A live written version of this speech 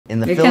In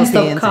the You can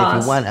stop Philippines, if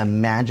cars. you want a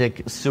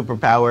magic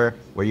superpower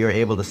where you're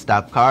able to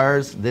stop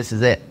cars, this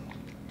is it.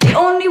 The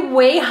only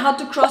way how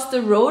to cross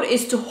the road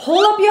is to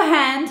hold up your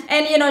hand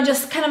and, you know,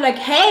 just kind of like,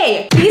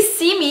 hey, please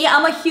see me.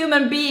 I'm a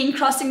human being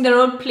crossing the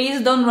road. Please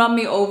don't run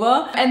me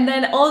over. And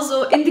then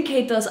also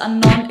indicators are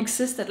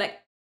non-existent. Like,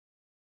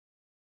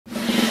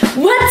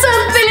 what's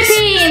up,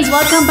 Philippines?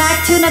 Welcome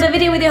back to another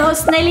video with your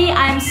host Nelly.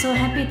 I'm so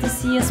happy to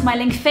see your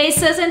smiling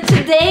faces, and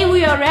today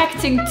we are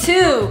reacting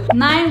to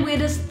 9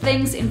 weirdest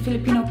things in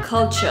Filipino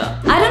culture.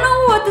 I don't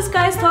know what this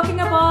guy is talking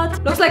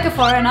about. Looks like a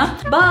foreigner,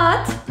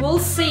 but we'll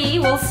see,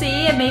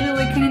 and maybe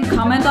we can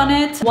comment on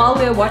it while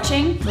we're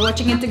watching. We're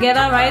watching it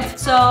together, right?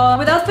 So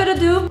without further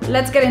ado,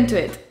 let's get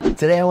into it.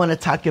 Today I want to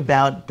talk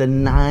about the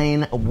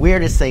 9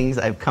 weirdest things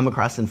I've come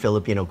across in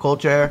Filipino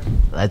culture.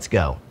 Let's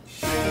go.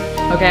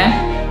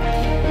 Okay.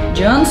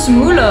 John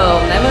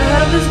Smulo, never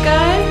heard of this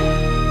guy?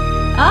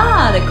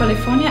 Ah, the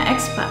California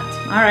expat.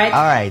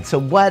 All right, so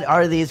what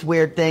are these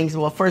weird things?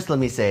 Well, first let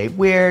me say,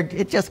 weird,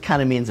 it just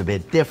kind of means a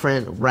bit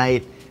different,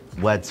 right?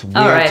 What's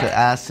weird to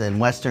us in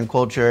Western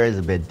culture is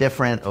a bit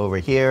different over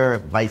here,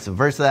 vice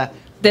versa.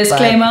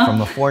 Disclaimer. But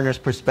from a foreigner's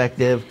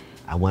perspective,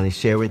 I want to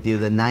share with you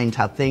the 9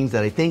 top things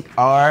that I think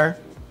are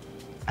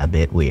a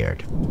bit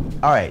weird.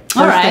 All right,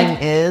 first thing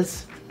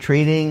is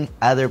treating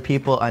other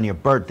people on your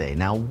birthday.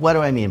 Now, what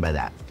do I mean by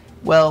that?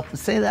 Well,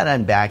 say that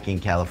I'm back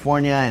in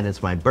California and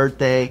it's my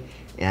birthday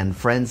and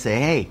friends say,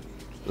 hey,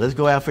 let's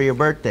go out for your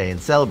birthday and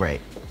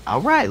celebrate.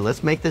 All right,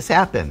 let's make this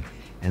happen.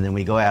 And then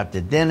we go out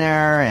to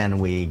dinner and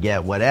we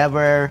get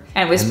whatever.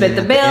 And we split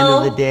the bill. At the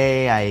end of the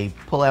day, I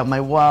pull out my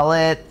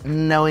wallet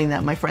knowing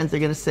that my friends are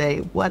going to say,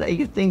 what are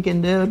you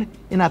thinking, dude?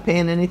 You're not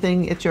paying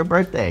anything. It's your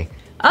birthday.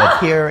 But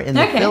here in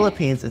the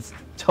Philippines, it's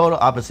total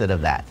opposite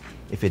of that.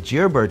 If it's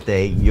your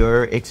birthday,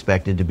 you're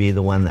expected to be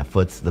the one that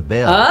foots the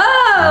bill.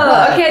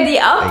 Oh, okay, the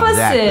opposite.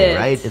 Exactly,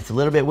 right? It's a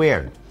little bit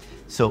weird.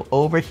 So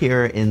over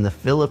here in the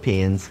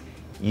Philippines,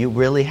 you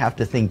really have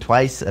to think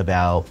twice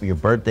about your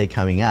birthday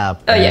coming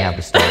up. You have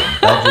to start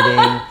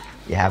budgeting.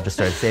 You have to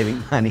start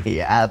saving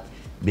money up,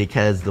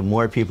 because the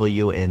more people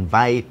you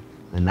invite,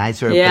 the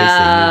nicer a place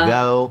that you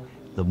go,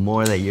 the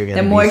more that you're going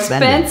to be spending.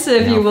 The more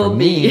expensive you will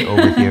be.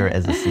 Over here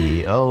as a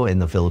CEO in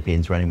the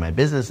Philippines running my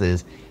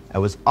businesses, I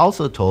was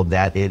also told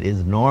that it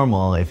is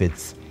normal if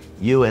it's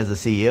you as a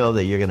CEO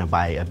that you're going to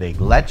buy a big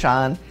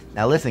lechon.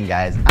 Now listen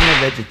guys,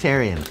 I'm a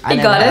vegetarian. I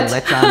never had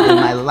lechon in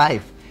my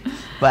life.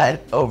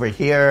 But over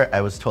here,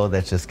 I was told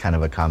that's just kind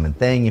of a common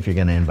thing. If you're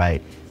going to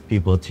invite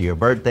people to your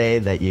birthday,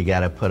 that you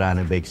got to put on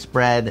a big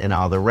spread and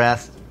all the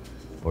rest.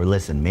 Or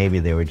listen, maybe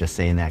they were just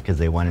saying that because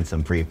they wanted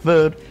some free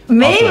food.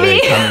 Maybe. Also, they're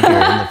coming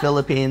here in the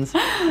Philippines.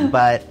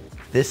 But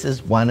this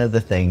is one of the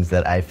things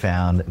that I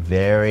found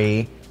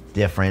very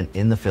different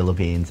in the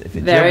Philippines. If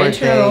it's your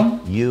birthday,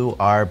 you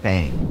are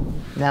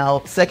paying.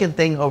 Now, second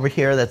thing over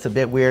here that's a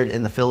bit weird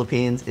in the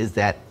Philippines is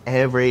that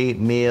every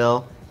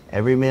meal,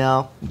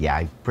 yeah,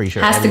 I'm pretty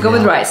sure has to go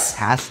with rice.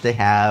 Has to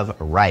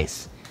have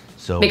rice.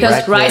 So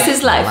because rice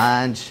is life.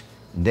 Lunch,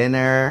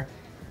 dinner,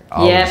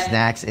 all the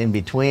snacks in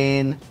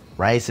between.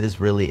 Rice is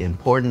really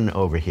important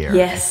over here.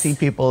 Yes. I see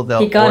people,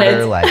 they'll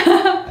order like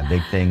a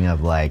big thing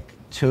of like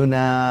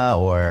tuna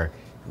or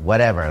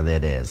whatever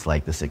it is,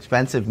 like this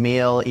expensive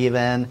meal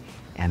even,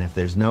 and if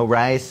there's no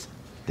rice,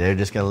 they're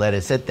just gonna let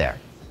it sit there.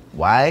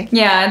 Why?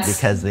 Yeah, it's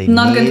because they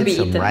not need going to be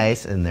some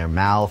rice in their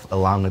mouth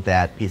along with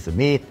that piece of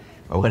meat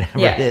or whatever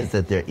it is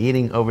that they're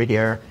eating over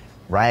here.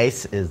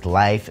 Rice is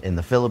life in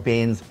the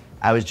Philippines.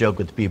 I always joke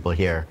with the people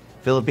here,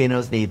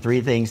 Filipinos need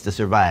 3 things to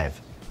survive: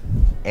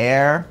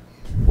 air,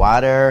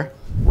 water,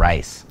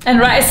 rice. And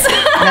rice.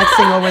 Next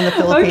thing over in the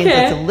Philippines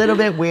that's a little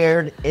bit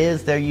weird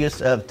is their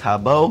use of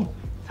tabo.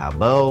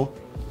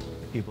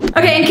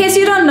 Okay, in case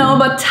you don't know,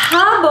 but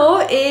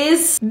tabo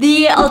is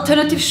the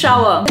alternative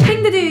shower. The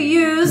thing that you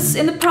use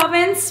in the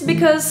province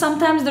because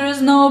sometimes there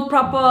is no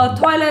proper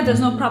toilet, there's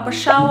no proper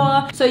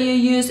shower, so you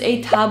use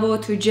a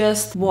tabo to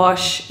just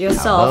wash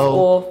yourself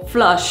or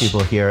flush. People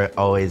here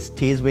always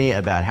tease me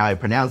about how I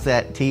pronounce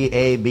that,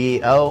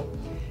 T-A-B-O.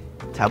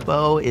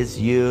 Tabo is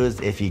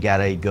used if you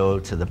gotta go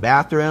to the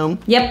bathroom.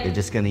 You're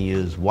just gonna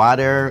use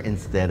water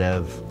instead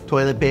of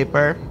toilet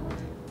paper.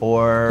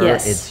 Or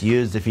it's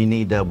used if you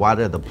need to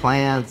water the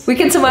plants. We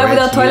can survive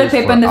without toilet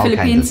paper in the Philippines.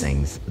 All kinds of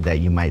things that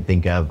you might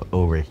think of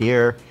over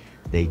here.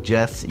 They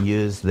just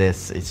use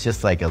this, it's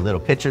just like a little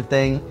pitcher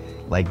thing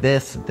like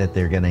this that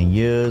they're gonna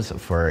use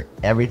for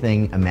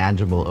everything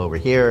imaginable over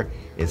here.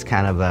 It's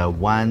kind of a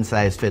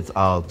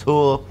one-size-fits-all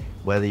tool,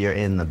 whether you're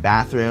in the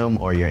bathroom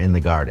or you're in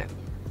the garden.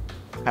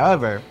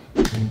 However,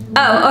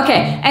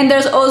 and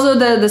there's also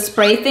the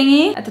spray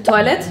thingy at the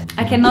toilet.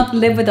 I cannot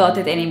live without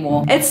it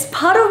anymore. It's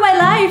part of my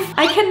life.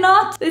 I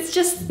cannot.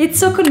 It's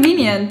so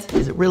convenient.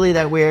 Is it really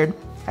that weird?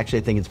 Actually,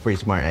 I think it's a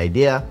pretty smart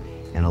idea.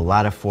 And a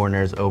lot of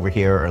foreigners over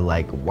here are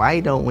like,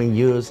 why don't we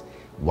use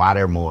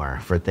water more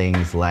for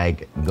things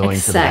like going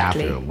to the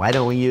bathroom? Why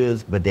don't we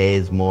use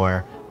bidets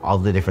more? All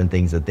the different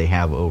things that they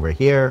have over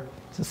here.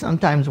 So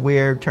sometimes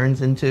weird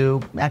turns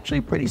into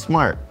actually pretty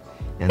smart.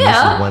 And this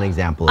is one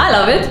example of I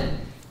love it.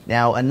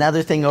 Now,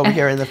 another thing over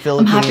here in the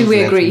Philippines that's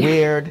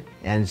weird,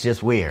 and it's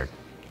just weird,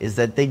 is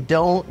that they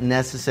don't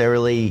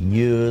necessarily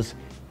use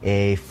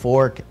a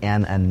fork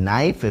and a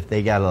knife if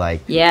they gotta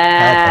like cut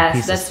a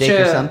piece of steak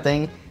or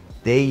something.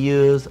 They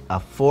use a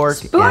fork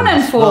and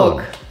a spoon.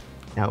 Fork.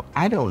 Now,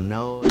 I don't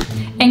know.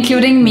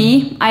 Including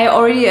me, I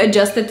already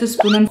adjusted to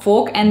spoon and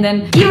fork, and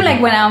then even like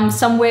when I'm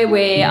somewhere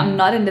where I'm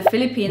not in the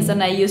Philippines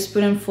and I use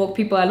spoon and fork,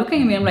 people are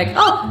looking at me, I'm like,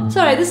 oh,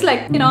 sorry, this is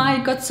like, you know, I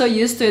got so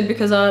used to it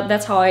because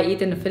that's how I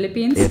eat in the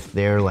Philippines. If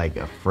they're like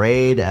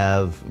afraid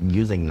of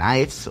using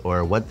knives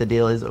or what the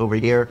deal is over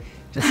here,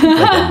 just seems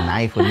like a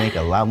knife would make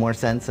a lot more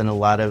sense in a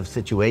lot of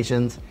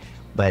situations.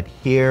 But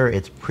here,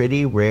 it's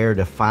pretty rare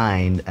to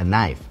find a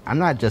knife. I'm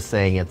not just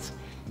saying it's,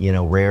 you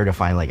know, rare to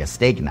find like a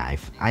steak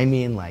knife. I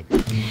mean like...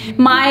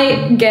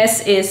 My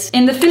guess is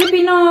in the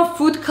Filipino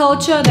food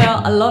culture, there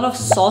are a lot of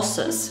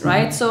sauces,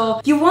 right?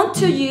 So you want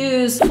to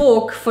use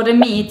fork for the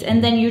meat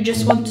and then you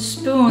just want to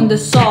spoon the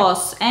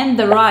sauce and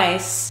the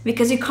rice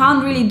because you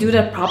can't really do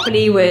that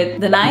properly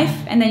with the knife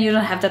and then you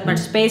don't have that much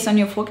space on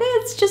your fork.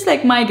 It's just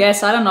like my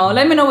guess, I don't know.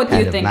 Let me know what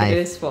you think it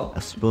is for.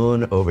 A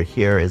spoon over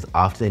here is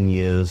often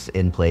used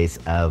in place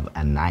of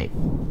a knife.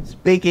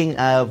 Speaking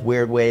of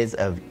weird ways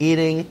of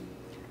eating,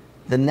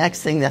 the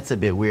next thing that's a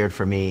bit weird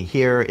for me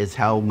here is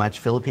how much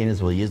Filipinos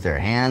will use their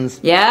hands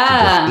to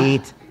just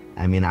eat.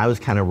 I mean, I was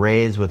kind of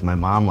raised with my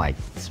mom like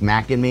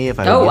smacking me if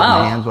I would use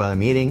my hands while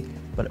I'm eating.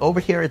 But over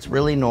here, it's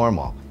really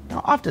normal.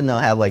 Now, often they'll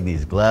have like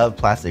these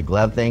plastic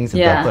glove things that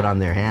they'll put on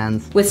their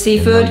hands. With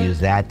seafood. They'll use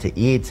that to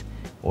eat.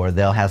 Or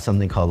they'll have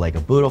something called like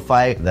a boodle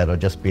fight that'll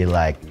just be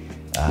like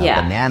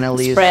banana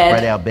leaves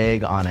spread out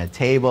big on a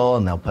table,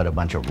 and they'll put a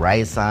bunch of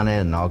rice on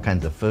it and all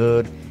kinds of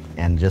food.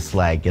 And just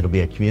like, it'll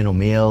be a communal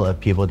meal of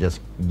people just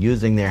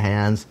using their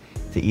hands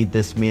to eat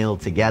this meal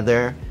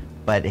together.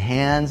 But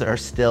hands are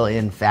still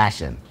in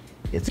fashion.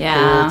 It's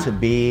cool to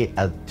be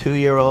a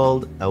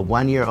 2-year-old, a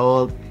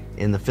 1-year-old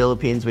in the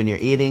Philippines when you're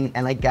eating.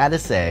 And I gotta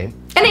say...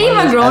 And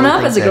even grown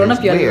up, as a grown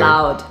up, you're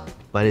loud.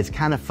 But it's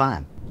kind of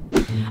fun.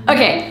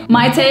 Okay,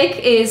 my take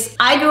is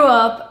I grew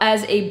up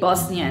as a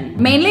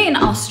Bosnian, mainly in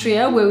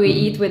Austria, where we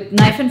eat with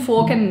knife and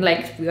fork and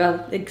like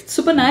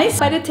super nice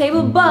by the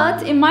table.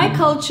 But in my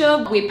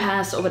culture, we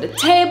pass over the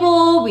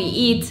table, we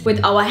eat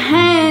with our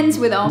hands,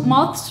 with our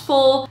mouths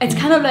full. It's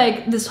kind of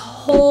like this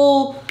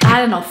whole, I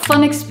don't know,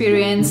 fun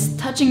experience,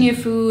 touching your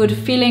food,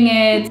 feeling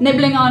it,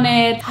 nibbling on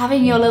it,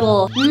 having your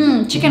little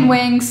chicken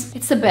wings.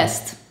 It's the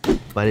best.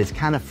 But it's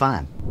kind of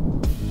fun.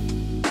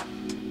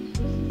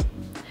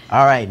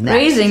 All right, next.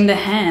 Raising the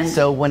hand.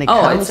 So when it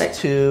comes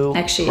to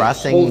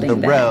crossing the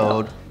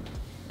road,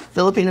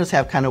 Filipinos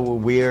have kind of a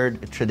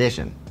weird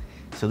tradition.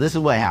 So this is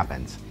what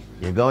happens.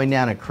 You're going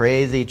down a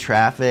crazy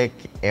traffic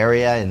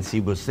area in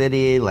Cebu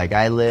City, like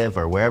I live,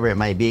 or wherever it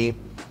might be.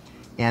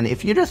 And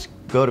if you just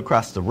go to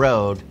cross the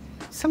road,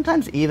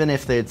 sometimes even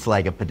if it's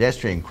like a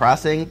pedestrian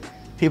crossing,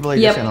 people are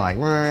just gonna like...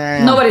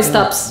 Nobody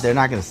stops. They're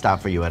not gonna stop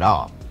for you at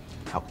all.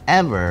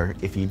 However,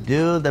 if you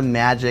do the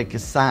magic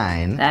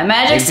sign... That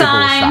magic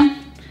sign!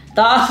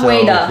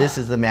 So this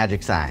is the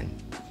magic sign.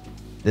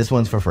 This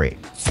one's for free.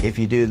 If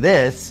you do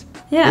this,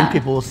 then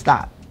people will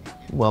stop.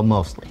 Well,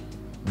 mostly.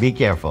 Be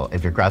careful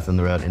if you're crossing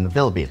the road in the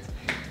Philippines.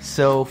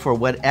 So for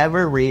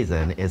whatever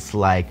reason, it's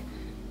like,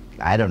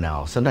 I don't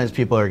know, sometimes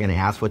people are gonna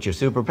ask what's your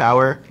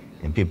superpower,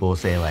 and people will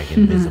say like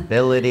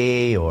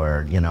invisibility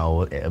or, you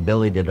know,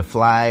 ability to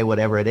fly,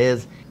 whatever it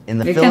is. In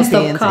the Philippines,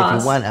 if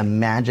you want a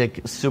magic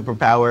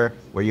superpower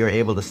where you're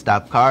able to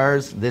stop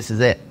cars, this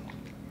is it.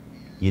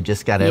 You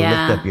just gotta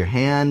lift up your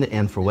hand,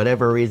 and for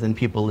whatever reason,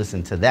 people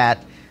listen to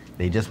that.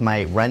 They just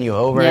might run you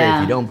over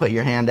if you don't put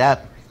your hand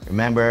up.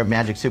 Remember,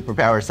 magic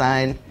superpower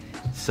sign.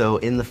 So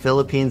in the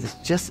Philippines, it's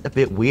just a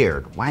bit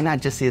weird. Why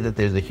not just see that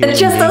there's a human being? It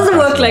just doesn't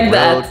work like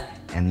that.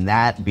 And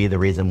that be the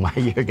reason why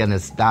you're gonna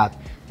stop.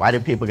 Why do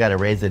people gotta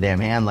raise their damn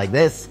hand like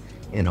this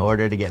in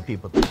order to get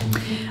people?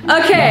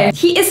 Okay,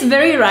 he is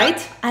very right.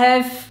 I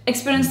have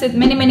experienced it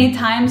many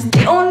times.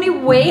 The only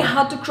way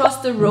how to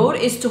cross the road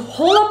is to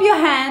hold up your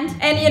hand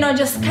and, you know,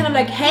 just kind of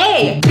like,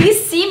 hey,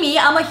 please see me,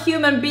 I'm a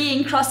human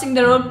being crossing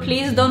the road,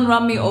 please don't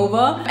run me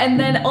over. And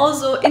then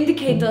also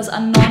indicators are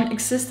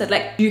non-existent.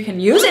 Like, you can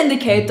use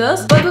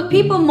indicators, but what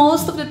people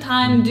most of the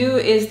time do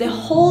is they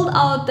hold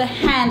out the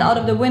hand out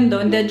of the window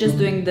and they're just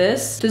doing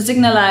this to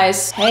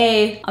signalize,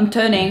 hey, I'm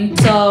turning.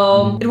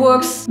 So it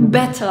works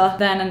better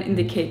than an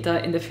indicator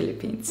in the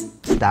Philippines.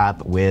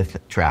 Stop with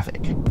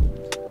traffic.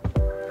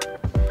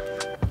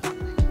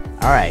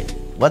 All right,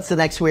 what's the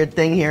next weird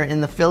thing here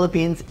in the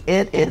Philippines?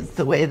 It is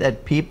the way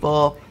that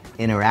people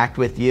interact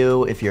with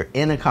you if you're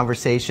in a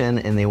conversation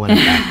and they want to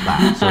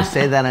backflap. So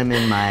say that I'm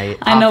in my office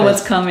I know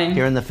what's coming.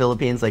 Here in the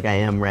Philippines, like I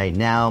am right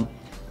now,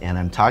 and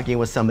I'm talking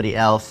with somebody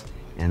else,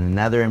 and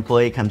another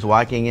employee comes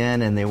walking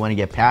in and they want to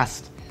get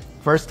past.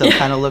 First, they'll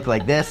kind of look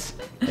like this,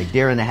 like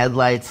deer in the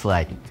headlights,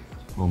 like,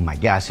 oh my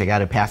gosh, I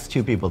gotta pass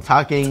two people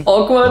talking.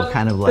 Awkward. They'll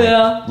kind of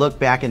like look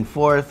back and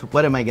forth.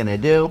 What am I gonna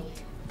do?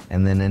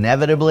 And then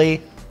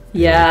inevitably,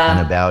 kind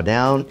of bow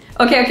down.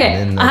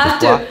 Okay.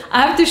 I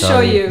have to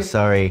show you.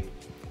 Sorry.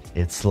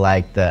 It's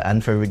like the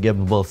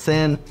unforgettable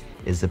sin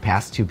is to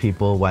pass two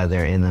people while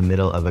they're in the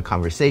middle of a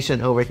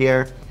conversation over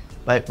here.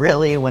 But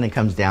really, when it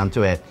comes down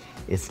to it,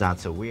 it's not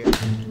so weird.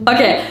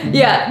 Okay,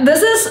 yeah,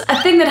 this is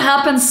a thing that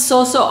happens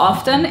so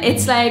often.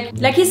 It's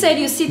like he said,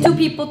 you see two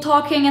people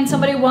talking and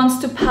somebody wants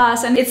to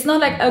pass, and it's not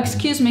like, oh,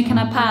 excuse me, can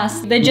I pass?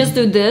 They just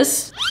do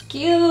this.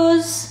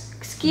 Excuse.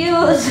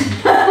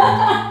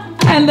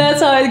 And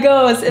that's how it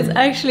goes. It's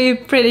actually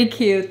pretty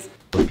cute.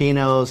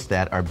 Filipinos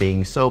that are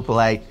being so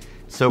polite,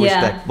 so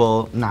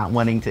respectful, not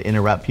wanting to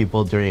interrupt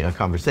people during a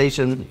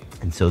conversation,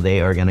 and so they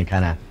are gonna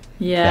kind of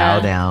bow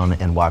down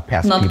and walk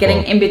past people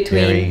getting in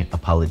between. Very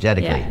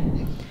apologetically.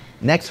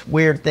 Next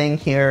weird thing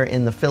here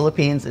in the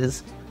Philippines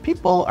is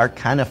people are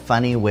kind of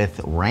funny with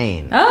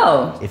rain.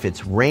 Oh. If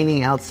it's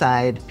raining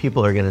outside,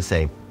 people are gonna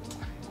say,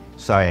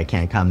 sorry, I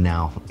can't come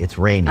now, it's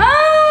raining.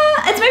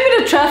 It's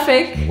maybe the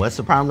traffic. What's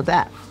the problem with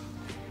that?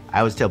 I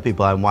always tell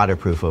people I'm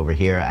waterproof over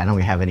here, I don't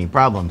have any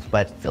problems,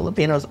 but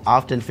Filipinos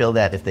often feel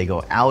that if they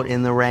go out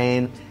in the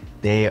rain,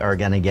 they are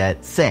gonna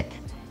get sick.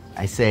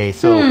 I say,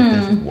 so if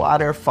there's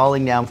water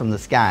falling down from the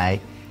sky,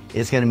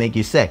 it's gonna make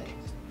you sick.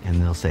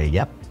 And they'll say,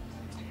 yep.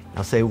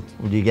 I'll say, do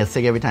you get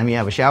sick every time you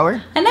have a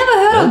shower? I never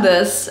heard of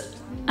this,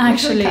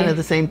 actually. Kind of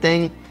the same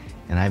thing.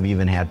 And I've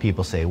even had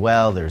people say,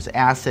 well, there's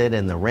acid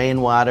in the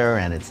rainwater,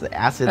 and it's the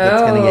acid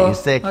that's gonna get you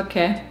sick.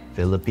 Okay.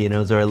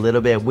 Filipinos are a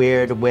little bit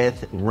weird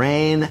with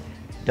rain.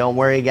 Don't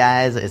worry,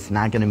 guys, it's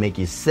not gonna make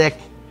you sick.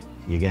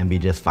 You're gonna be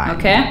just fine.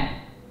 Okay.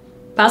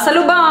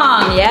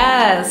 Pasalubong,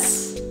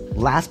 yes.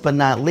 Last but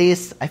not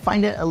least, I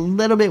find it a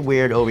little bit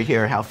weird over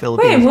here how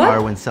Filipinos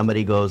are when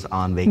somebody goes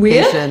on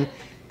vacation.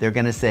 They're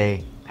gonna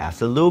say,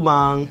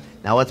 pasalubong.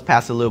 Now what's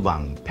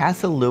pasalubong?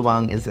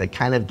 Pasalubong is a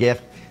kind of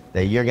gift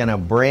that you're gonna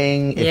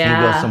bring if you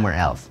go somewhere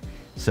else.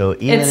 So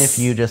even if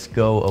you just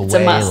go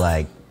away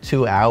like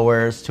 2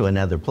 hours to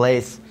another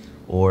place,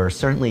 or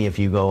certainly if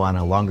you go on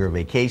a longer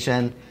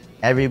vacation,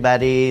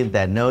 everybody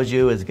that knows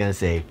you is gonna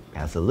say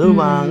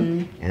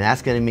pasalubong, and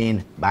that's gonna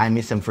mean buy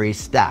me some free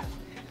stuff.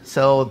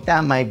 So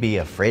that might be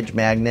a fridge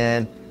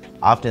magnet.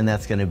 Often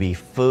that's gonna be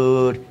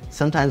food.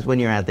 Sometimes when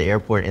you're at the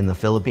airport in the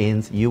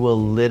Philippines, you will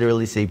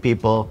literally see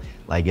people,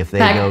 like if they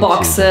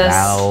go to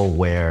Davao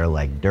where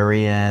like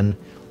durian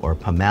or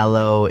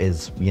pomelo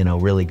is, you know,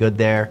 really good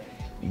there,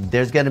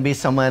 there's gonna be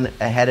someone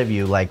ahead of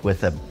you like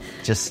with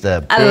just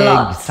a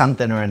big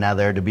something or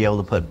another to be able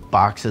to put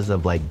boxes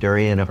of like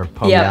durian or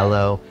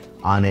pomelo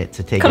on it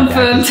to take it back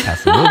as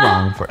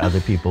pasalubong for other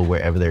people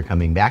wherever they're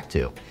coming back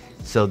to.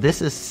 So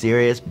this is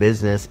serious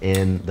business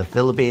in the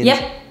Philippines.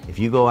 If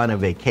you go on a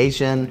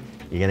vacation,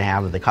 you're gonna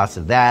have the cost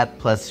of that,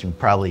 plus you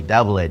probably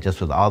double it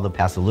just with all the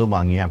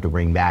pasalubong you have to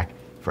bring back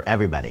for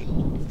everybody.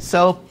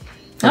 So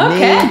for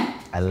me,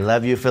 I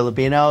love you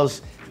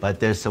Filipinos, but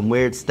there's some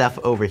weird stuff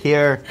over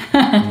here,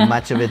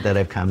 much of it that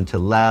I've come to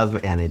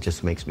love, and it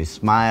just makes me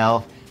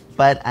smile.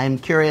 But I'm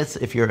curious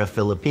if you're a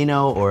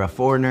Filipino or a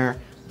foreigner,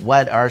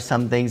 what are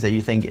some things that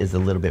you think is a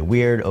little bit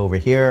weird over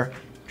here?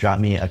 Drop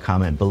me a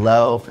comment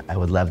below. I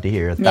would love to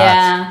hear your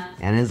thoughts.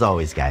 And as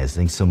always, guys,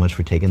 thanks so much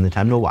for taking the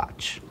time to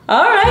watch.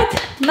 All right,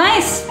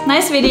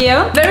 nice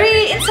video.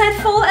 Very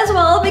insightful as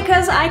well,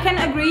 because I can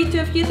agree to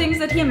a few things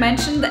that he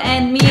mentioned,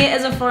 and me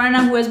as a foreigner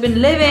who has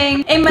been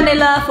living in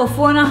Manila for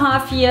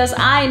 4.5 years,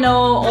 I know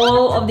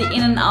all of the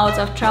in and outs.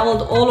 I've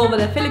traveled all over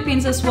the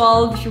Philippines as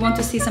well. If you want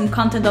to see some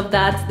content of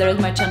that, there is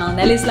my channel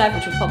Nelly's Life,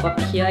 which will pop up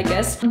here, I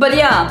guess. But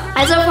yeah,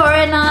 as a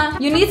foreigner,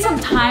 you need some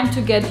time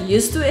to get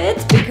used to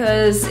it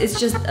because it's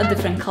just a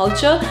different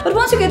culture. But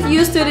once you get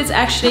used to it, it's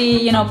actually,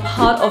 you know,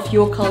 part of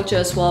your culture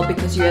as well,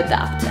 because you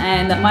adapt.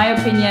 And my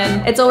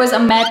opinion, it's always a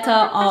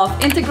matter of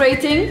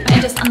integrating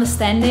and just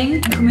understanding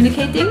and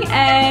communicating,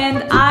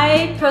 and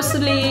I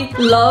personally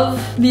love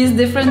these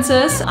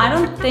differences. I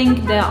don't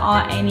think there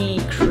are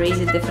any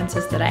crazy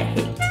differences that I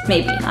hate.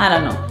 Maybe, I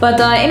don't know. But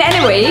in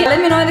any way,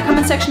 let me know in the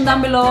comment section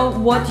down below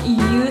what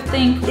you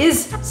think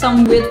is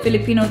some weird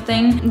Filipino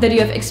thing that you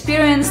have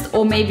experienced,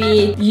 or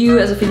maybe you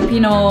as a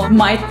Filipino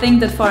might think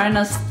that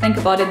foreigners think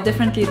about it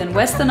differently than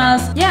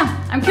Westerners. Yeah,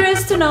 I'm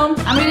curious to know.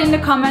 I'm reading the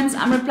comments,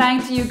 I'm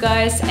replying to you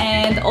guys,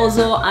 and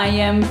also I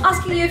am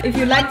asking you if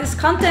you like this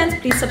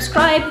content, please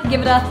subscribe,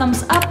 give it a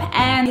thumbs up,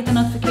 and hit the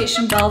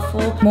notification bell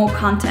for more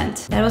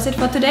content. That was it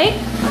for today.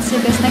 I'll see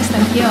you guys next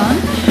time here on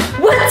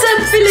What's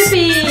Up Philippines?